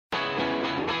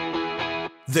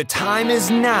The time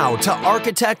is now to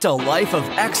architect a life of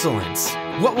excellence.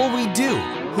 What will we do?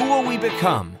 Who will we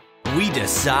become? We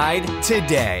decide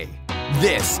today.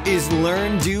 This is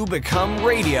Learn, Do, Become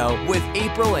Radio with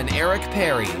April and Eric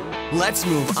Perry. Let's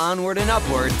move onward and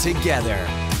upward together.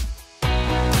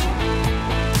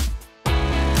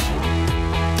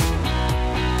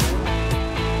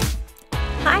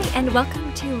 Hi, and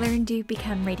welcome to Learn, Do,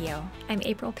 Become Radio. I'm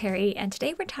April Perry, and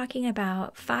today we're talking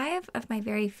about 5 of my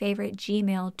very favorite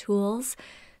Gmail tools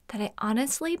that I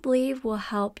honestly believe will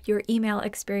help your email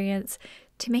experience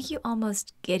to make you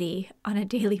almost giddy on a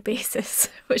daily basis,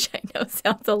 which I know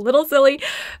sounds a little silly,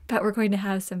 but we're going to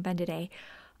have some fun today.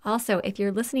 Also, if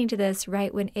you're listening to this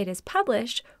right when it is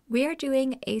published, we are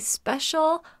doing a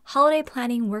special holiday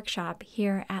planning workshop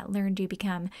here at Learn, Do,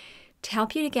 Become to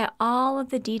help you to get all of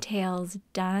the details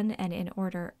done and in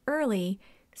order early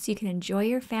so you can enjoy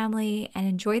your family and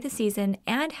enjoy the season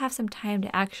and have some time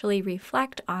to actually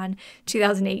reflect on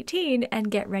 2018 and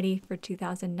get ready for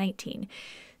 2019.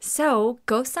 So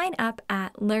go sign up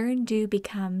at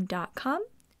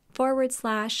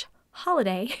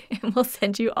learndobecome.com/holiday and we'll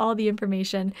send you all the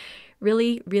information.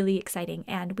 Really, really exciting,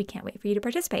 and we can't wait for you to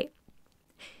participate.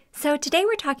 So today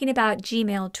we're talking about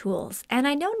Gmail tools, and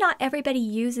I know not everybody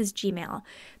uses Gmail,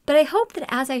 but I hope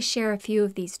that as I share a few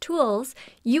of these tools,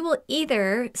 you will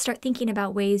either start thinking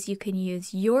about ways you can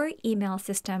use your email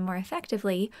system more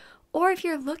effectively, or if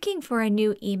you're looking for a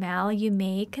new email, you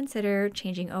may consider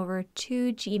changing over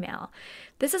to Gmail.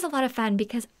 This is a lot of fun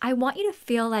because I want you to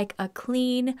feel like a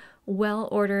clean,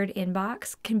 well-ordered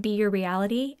inbox can be your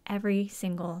reality every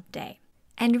single day.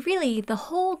 And really, the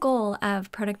whole goal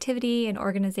of productivity and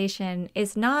organization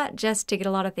is not just to get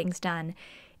a lot of things done.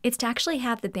 It's to actually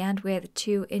have the bandwidth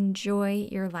to enjoy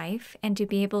your life and to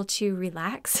be able to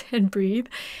relax and breathe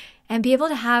and be able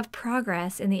to have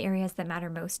progress in the areas that matter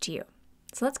most to you.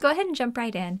 So let's go ahead and jump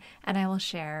right in, and I will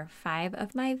share 5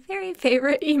 of my very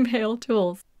favorite email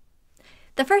tools.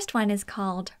 The first one is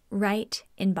called Write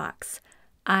Inbox.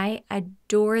 I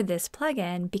adore this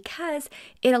plugin because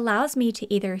it allows me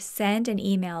to either send an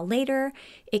email later,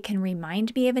 it can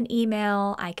remind me of an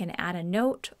email, I can add a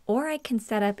note, or I can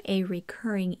set up a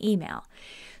recurring email.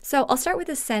 So I'll start with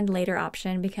the send later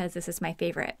option because this is my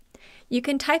favorite. You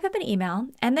can type up an email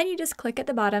and then you just click at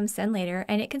the bottom, send later,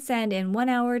 and it can send in 1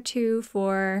 hour, 2,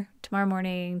 4, tomorrow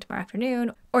morning, tomorrow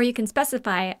afternoon, or you can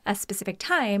specify a specific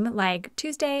time like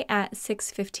Tuesday at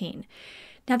 6:15.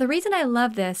 Now, the reason I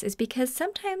love this is because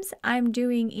sometimes I'm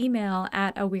doing email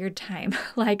at a weird time,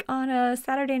 like on a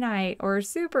Saturday night or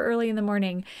super early in the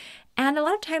morning. And a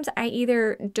lot of times I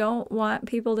either don't want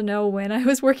people to know when I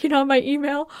was working on my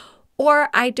email, or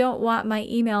I don't want my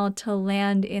email to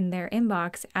land in their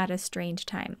inbox at a strange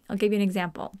time. I'll give you an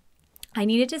example. I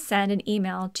needed to send an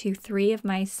email to 3 of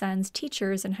my son's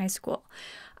teachers in high school.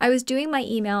 I was doing my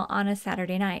email on a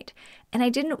Saturday night, and I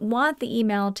didn't want the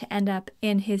email to end up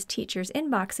in his teachers'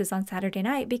 inboxes on Saturday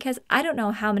night because I don't know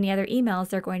how many other emails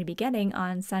they're going to be getting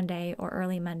on Sunday or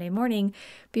early Monday morning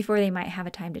before they might have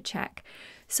a time to check.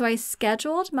 So I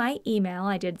scheduled my email.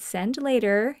 I did send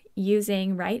later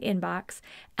using Write Inbox,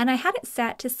 and I had it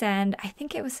set to send, I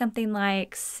think it was something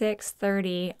like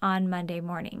 6:30 on Monday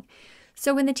morning.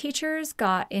 So when the teachers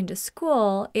got into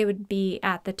school, it would be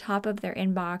at the top of their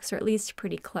inbox, or at least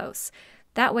pretty close.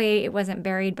 That way it wasn't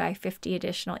buried by 50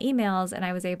 additional emails, and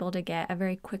I was able to get a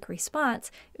very quick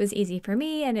response. It was easy for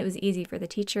me and it was easy for the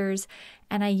teachers.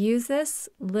 And I use this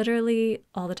literally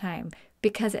all the time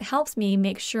because it helps me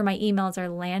make sure my emails are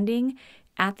landing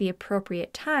at the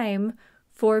appropriate time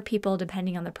for people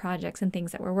depending on the projects and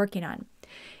things that we're working on.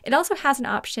 It also has an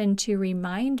option to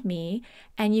remind me,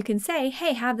 and you can say,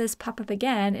 hey, have this pop up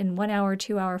again in 1 hour,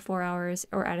 2 hour, 4 hours,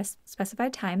 or at a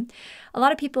specified time. A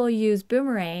lot of people use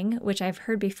Boomerang, which I've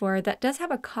heard before. That does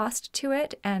have a cost to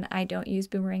it, and I don't use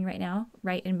Boomerang right now.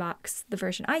 Write Inbox, the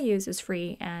version I use, is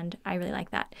free, and I really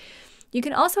like that. You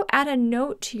can also add a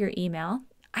note to your email.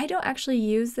 I don't actually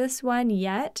use this one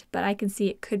yet, but I can see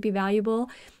it could be valuable.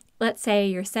 Let's say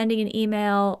you're sending an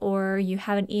email, or you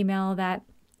have an email that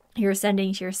you're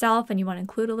sending to yourself and you want to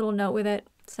include a little note with it.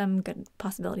 Some good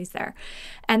possibilities there.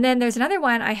 And then there's another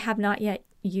one I have not yet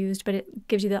used, but it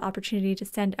gives you the opportunity to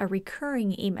send a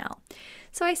recurring email.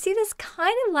 So I see this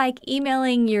kind of like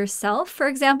emailing yourself, for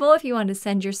example, if you want to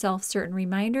send yourself certain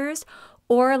reminders.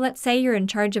 Or let's say you're in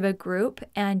charge of a group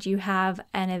and you have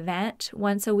an event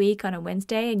once a week on a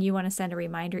Wednesday and you want to send a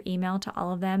reminder email to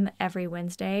all of them every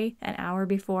Wednesday, an hour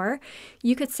before.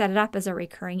 You could set it up as a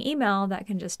recurring email that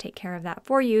can just take care of that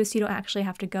for you so you don't actually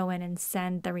have to go in and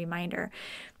send the reminder.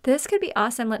 This could be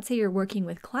awesome. Let's say you're working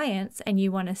with clients and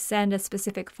you want to send a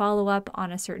specific follow-up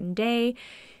on a certain day.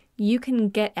 you can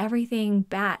get everything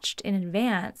batched in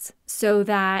advance so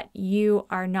that you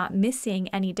are not missing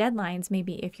any deadlines,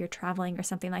 maybe if you're traveling or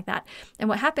something like that. And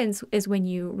what happens is when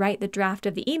you write the draft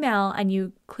of the email and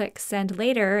you click send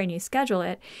later and you schedule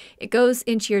it, it goes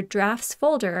into your drafts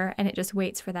folder and it just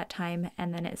waits for that time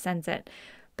and then it sends it.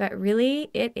 But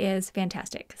really, it is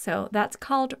fantastic. So that's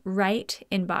called Write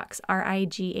Inbox,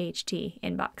 R-I-G-H-T,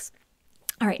 Inbox.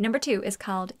 All right, number 2 is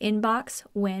called Inbox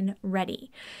When Ready.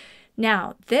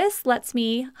 Now, this lets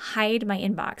me hide my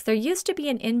inbox. There used to be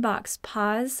an inbox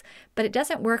pause, but it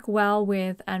doesn't work well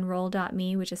with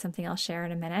Unroll.me, which is something I'll share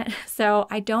in a minute. So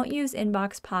I don't use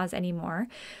inbox pause anymore,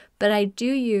 but I do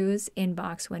use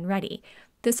Inbox When Ready.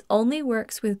 This only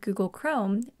works with Google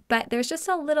Chrome, but there's just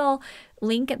a little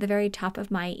link at the very top of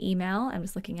my email. I'm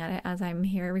just looking at it as I'm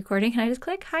here recording, and I just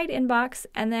click hide inbox,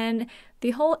 and then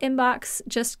the whole inbox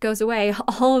just goes away.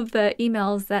 All of the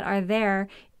emails that are there,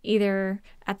 either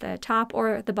at the top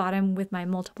or at the bottom with my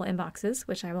multiple inboxes,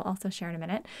 which I will also share in a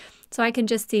minute. So I can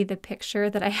just see the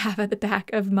picture that I have at the back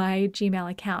of my Gmail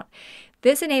account.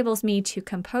 This enables me to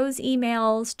compose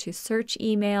emails, to search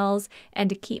emails, and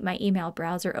to keep my email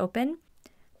browser open.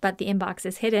 But the inbox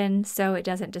is hidden so it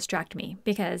doesn't distract me,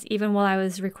 because even while I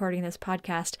was recording this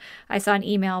podcast, I saw an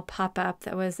email pop up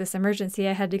that was this emergency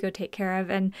I had to go take care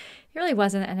of, and it really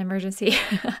wasn't an emergency.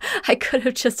 I could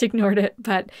have just ignored it,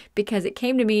 but because it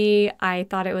came to me, I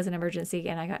thought it was an emergency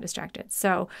and I got distracted.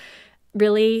 So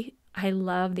really, I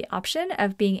love the option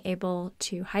of being able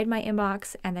to hide my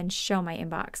inbox and then show my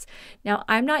inbox. Now,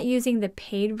 I'm not using the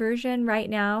paid version right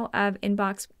now of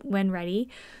Inbox When Ready.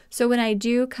 So when I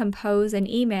do compose an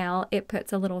email, it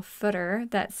puts a little footer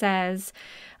that says,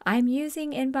 I'm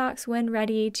using Inbox When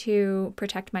Ready to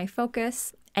protect my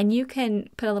focus. And you can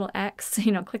put a little X,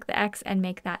 click the X and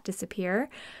make that disappear.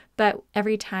 But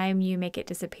every time you make it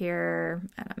disappear,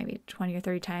 I don't know, maybe 20 or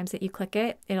 30 times that you click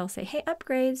it, it'll say, hey,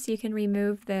 upgrades, you can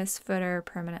remove this footer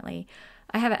permanently.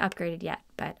 I haven't upgraded yet,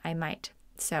 but I might.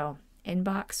 So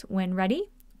Inbox When Ready,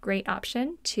 great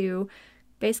option to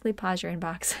basically pause your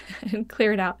inbox and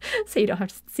clear it out so you don't have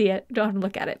to see it, don't have to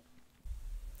look at it.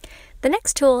 The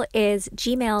next tool is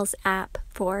Gmail's app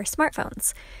for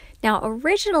smartphones. Now,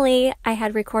 originally, I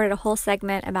had recorded a whole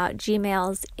segment about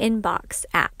Gmail's Inbox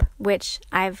app, which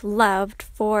I've loved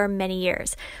for many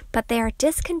years. But they are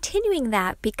discontinuing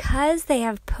that because they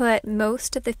have put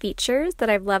most of the features that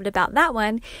I've loved about that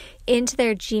one into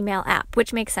their Gmail app,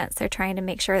 which makes sense. They're trying to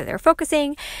make sure that they're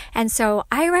focusing. And so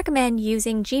I recommend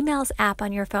using Gmail's app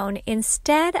on your phone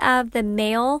instead of the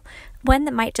Mail one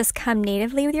that might just come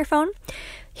natively with your phone.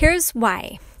 Here's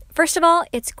why. First of all,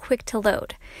 it's quick to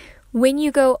load. When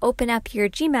you go open up your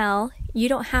Gmail, you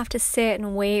don't have to sit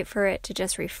and wait for it to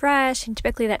just refresh, and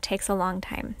typically that takes a long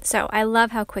time. So I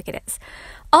love how quick it is.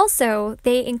 Also,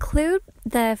 they include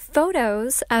the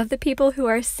photos of the people who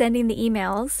are sending the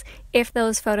emails if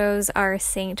those photos are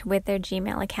synced with their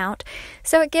Gmail account.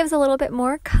 So it gives a little bit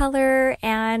more color,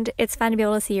 and it's fun to be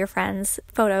able to see your friends'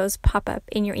 photos pop up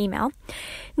in your email.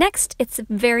 Next, it's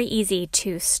very easy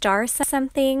to star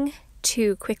something,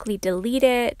 to quickly delete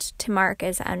it, to mark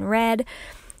as unread.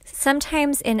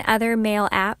 Sometimes in other mail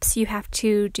apps, you have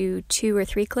to do 2 or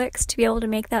 3 clicks to be able to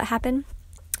make that happen.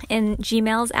 In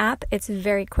Gmail's app, it's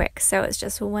very quick, so it's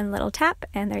just one little tap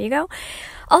and there you go.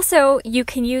 Also, you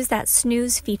can use that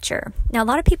snooze feature. Now, a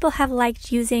lot of people have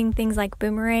liked using things like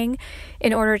Boomerang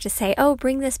in order to say, oh,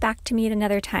 bring this back to me at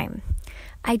another time.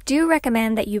 I do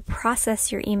recommend that you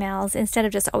process your emails instead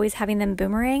of just always having them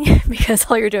boomerang, because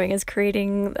all you're doing is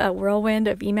creating a whirlwind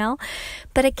of email.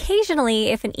 But occasionally,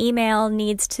 if an email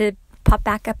needs to pop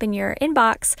back up in your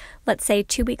inbox, let's say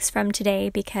 2 weeks from today,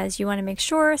 because you want to make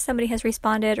sure somebody has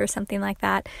responded or something like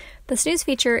that, the snooze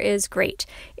feature is great.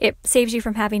 It saves you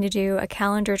from having to do a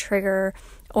calendar trigger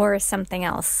or something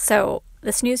else. So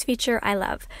the snooze feature, I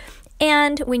love.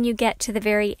 And when you get to the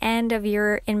very end of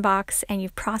your inbox and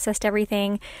you've processed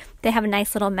everything, they have a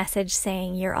nice little message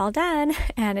saying you're all done,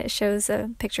 and it shows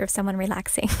a picture of someone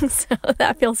relaxing. So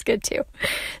that feels good too.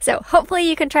 So hopefully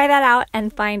you can try that out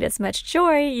and find as much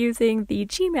joy using the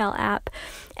Gmail app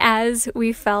as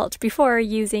we felt before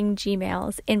using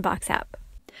Gmail's Inbox app.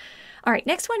 All right,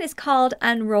 next one is called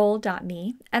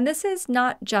Unroll.me, and this is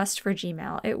not just for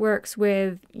Gmail. It works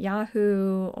with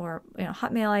Yahoo or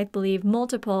Hotmail, I believe,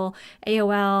 multiple,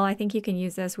 AOL. I think you can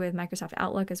use this with Microsoft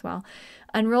Outlook as well.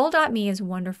 Unroll.me is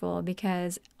wonderful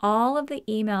because all of the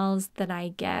emails that I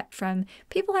get from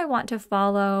people I want to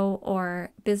follow or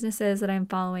businesses that I'm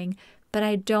following, but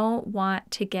I don't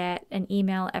want to get an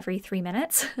email every 3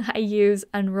 minutes, I use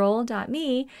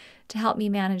Unroll.me to help me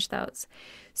manage those.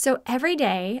 So every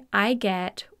day I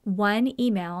get one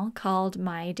email called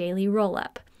my daily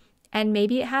roll-up. And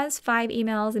maybe it has 5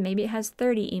 emails and maybe it has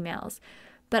 30 emails.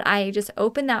 But I just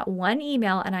open that one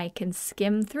email and I can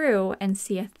skim through and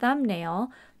see a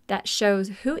thumbnail that shows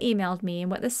who emailed me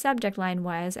and what the subject line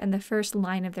was and the first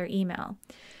line of their email.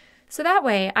 So that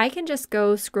way I can just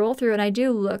go scroll through, and I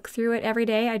do look through it every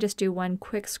day. I just do one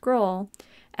quick scroll.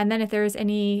 And then if there's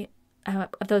any of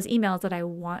those emails that I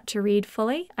want to read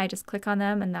fully, I just click on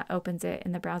them and that opens it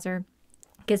in the browser.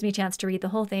 Gives me a chance to read the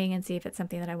whole thing and see if it's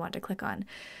something that I want to click on.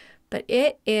 But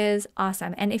it is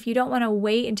awesome. And if you don't want to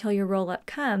wait until your roll-up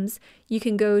comes, you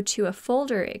can go to a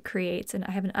folder it creates. And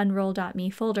I have an unroll.me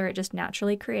folder. It just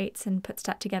naturally creates and puts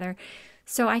that together.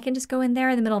 So I can just go in there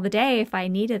in the middle of the day if I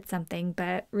needed something,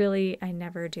 but really I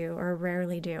never do or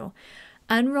rarely do.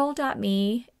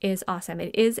 Unroll.me is awesome.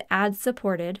 It is ad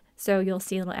supported. So you'll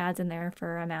see little ads in there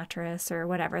for a mattress or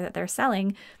whatever that they're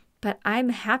selling. But I'm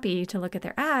happy to look at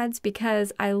their ads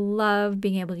because I love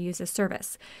being able to use this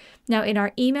service. Now, in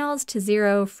our Emails to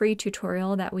Zero free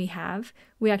tutorial that we have,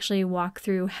 we actually walk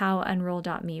through how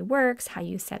Unroll.me works, how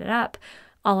you set it up,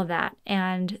 all of that.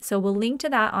 And so we'll link to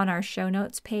that on our show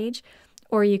notes page,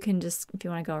 or you can just, if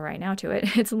you want to go right now to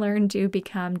it, it's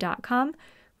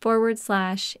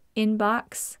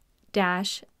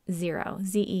learndobecome.com/inbox-zero,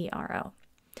 ZERO.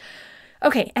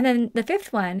 Okay, and then the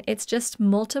fifth one, it's just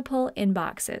multiple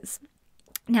inboxes.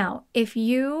 Now, if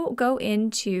you go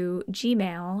into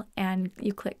Gmail and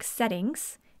you click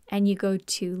Settings and you go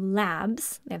to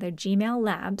Labs, they're Gmail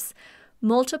Labs,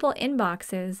 multiple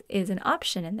inboxes is an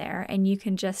option in there, and you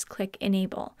can just click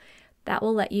Enable. That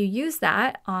will let you use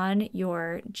that on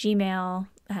your Gmail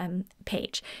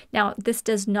page. Now, this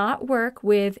does not work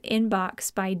with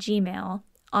Inbox by Gmail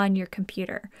on your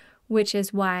computer, which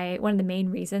is why one of the main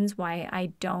reasons why I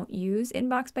don't use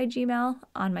Inbox by Gmail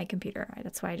on my computer.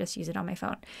 That's why I just use it on my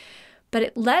phone. But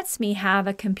it lets me have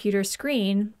a computer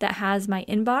screen that has my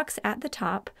inbox at the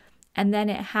top, and then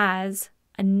it has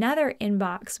another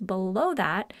inbox below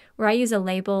that where I use a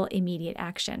label Immediate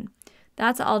Action.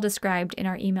 That's all described in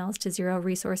our Emails to Zero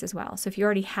resource as well. So if you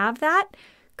already have that,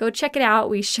 go check it out.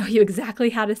 We show you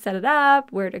exactly how to set it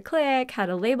up, where to click, how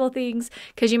to label things,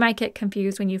 because you might get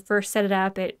confused when you first set it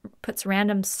up. It puts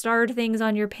random starred things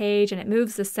on your page and it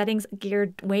moves the settings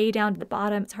geared way down to the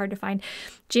bottom. It's hard to find.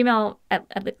 Gmail,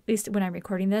 at least when I'm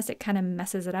recording this, it kind of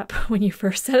messes it up when you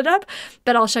first set it up,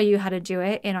 but I'll show you how to do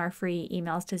it in our free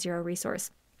Emails to Zero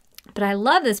resource. But I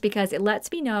love this because it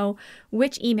lets me know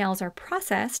which emails are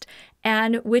processed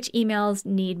and which emails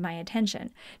need my attention.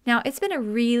 Now, it's been a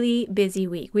really busy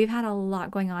week. We've had a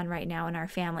lot going on right now in our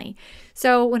family.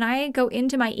 So when I go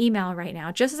into my email right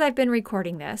now, just as I've been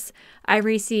recording this, I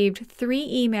received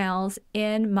 3 emails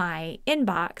in my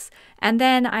inbox, and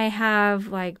then I have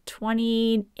like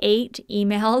 28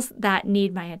 emails that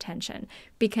need my attention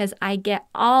because I get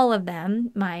all of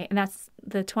them. And that's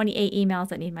the 28 emails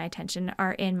that need my attention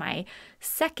are in my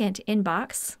second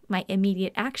inbox, my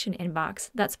immediate action inbox,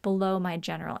 that's below my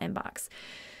general inbox.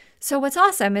 So what's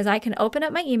awesome is I can open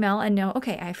up my email and know,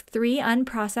 okay, I have 3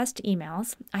 unprocessed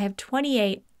emails. I have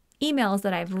 28 emails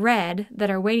that I've read that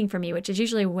are waiting for me, which is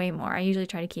usually way more. I usually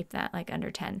try to keep that like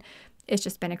under 10. It's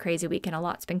just been a crazy week and a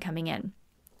lot's been coming in.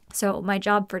 So my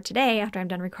job for today, after I'm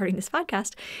done recording this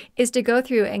podcast, is to go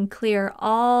through and clear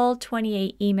all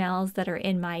 28 emails that are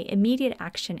in my immediate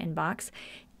action inbox,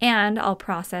 and I'll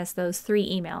process those 3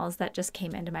 emails that just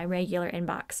came into my regular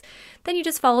inbox. Then you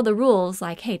just follow the rules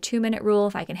like, hey, 2-minute rule.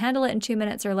 If I can handle it in 2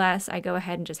 minutes or less, I go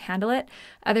ahead and just handle it.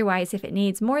 Otherwise, if it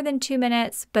needs more than 2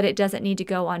 minutes, but it doesn't need to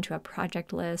go onto a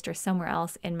project list or somewhere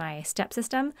else in my step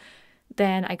system,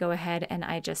 then I go ahead and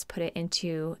I just put it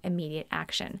into immediate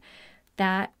action.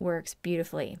 That works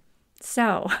beautifully.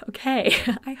 So, okay,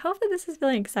 I hope that this is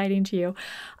really exciting to you.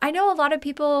 I know a lot of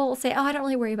people will say, oh, I don't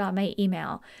really worry about my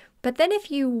email. But then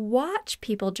if you watch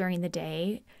people during the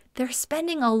day, they're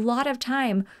spending a lot of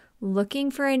time looking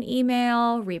for an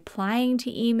email, replying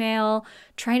to email,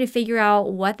 trying to figure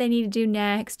out what they need to do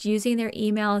next, using their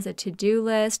email as a to-do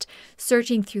list,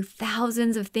 searching through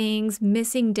thousands of things,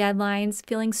 missing deadlines,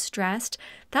 feeling stressed.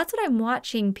 That's what I'm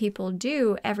watching people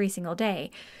do every single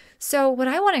day. So what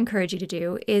I want to encourage you to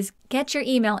do is get your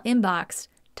email inbox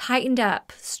tightened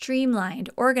up,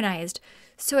 streamlined, organized,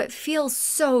 so it feels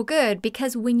so good,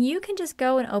 because when you can just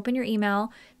go and open your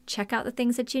email, check out the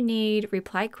things that you need,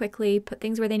 reply quickly, put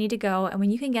things where they need to go, and when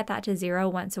you can get that to 0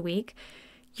 once a week,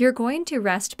 you're going to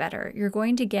rest better. You're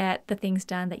going to get the things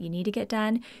done that you need to get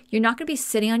done. You're not going to be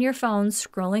sitting on your phone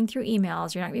scrolling through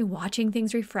emails. You're not going to be watching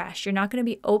things refresh. You're not going to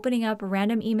be opening up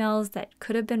random emails that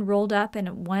could have been rolled up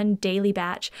in one daily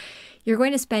batch. You're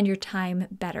going to spend your time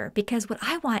better, because what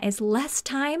I want is less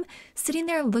time sitting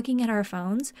there looking at our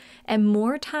phones and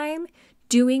more time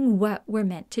doing what we're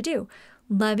meant to do,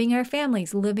 loving our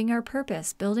families, living our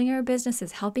purpose, building our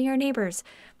businesses, helping our neighbors.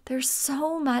 There's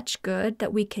so much good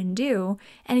that we can do.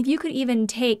 And if you could even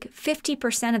take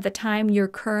 50% of the time you're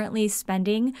currently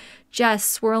spending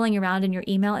just swirling around in your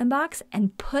email inbox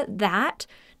and put that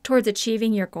towards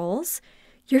achieving your goals,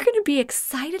 you're going to be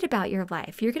excited about your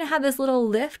life. You're going to have this little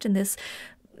lift and this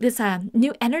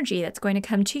new energy that's going to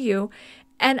come to you.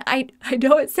 And I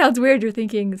know it sounds weird. You're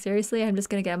thinking, seriously, I'm just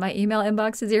going to get my email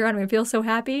inbox to zero and I'm going to feel so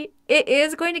happy. It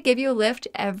is going to give you a lift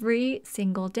every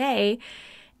single day.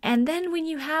 And then when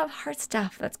you have hard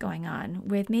stuff that's going on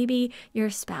with maybe your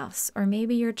spouse or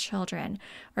maybe your children,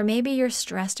 or maybe you're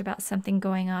stressed about something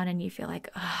going on and you feel like,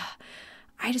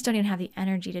 I just don't even have the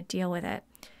energy to deal with it.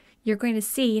 You're going to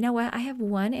see, you know what? I have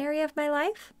one area of my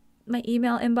life, my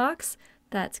email inbox,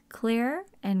 that's clear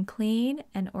and clean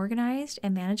and organized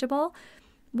and manageable.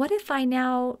 What if I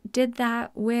now did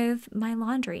that with my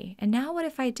laundry? And now what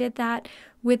if I did that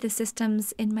with the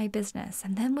systems in my business?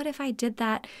 And then what if I did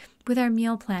that with our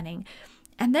meal planning?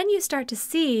 And then you start to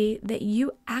see that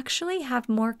you actually have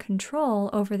more control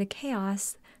over the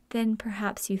chaos than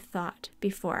perhaps you thought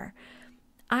before.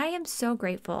 I am so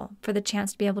grateful for the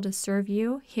chance to be able to serve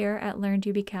you here at Learn,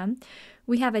 Do, Become.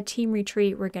 We have a team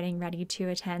retreat we're getting ready to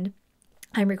attend.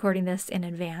 I'm recording this in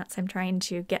advance. I'm trying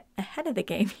to get ahead of the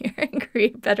game here and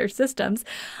create better systems.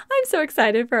 I'm so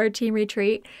excited for our team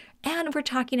retreat. And we're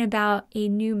talking about a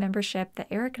new membership that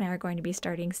Eric and I are going to be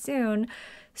starting soon.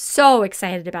 So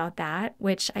excited about that,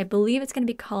 which I believe it's going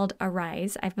to be called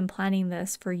Arise. I've been planning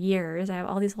this for years. I have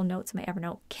all these little notes in my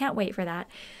Evernote. Can't wait for that.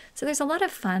 So there's a lot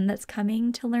of fun that's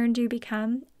coming to Learn, Do,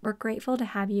 Become. We're grateful to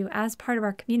have you as part of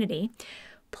our community.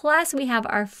 Plus, we have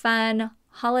our fun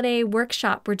holiday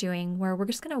workshop we're doing where we're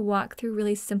just going to walk through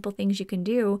really simple things you can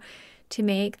do to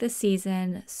make the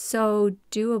season so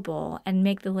doable and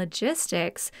make the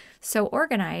logistics so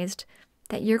organized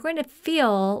that you're going to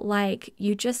feel like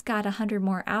you just got 100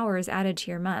 more hours added to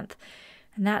your month.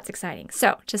 And that's exciting.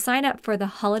 So to sign up for the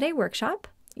holiday workshop,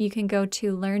 you can go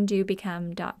to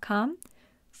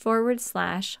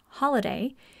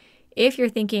learndobecome.com/holiday. If you're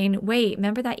thinking, wait,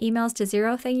 remember that emails to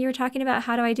zero thing you were talking about?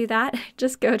 How do I do that?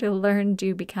 Just go to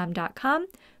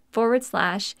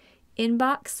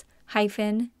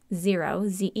learndobecome.com/inbox-zero,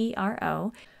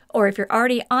 ZERO. Or if you're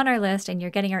already on our list and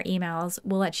you're getting our emails,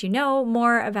 we'll let you know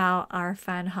more about our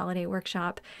fun holiday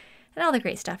workshop and all the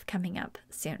great stuff coming up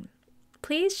soon.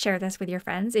 Please share this with your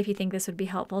friends if you think this would be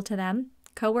helpful to them.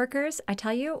 Coworkers, I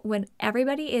tell you, when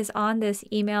everybody is on this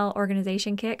email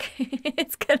organization kick,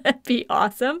 it's going to be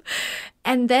awesome.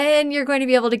 And then you're going to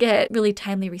be able to get really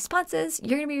timely responses.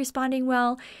 You're going to be responding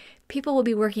well. People will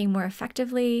be working more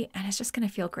effectively, and it's just going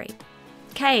to feel great.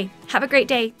 Okay, have a great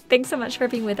day. Thanks so much for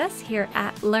being with us here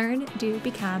at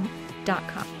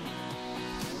learndobecome.com.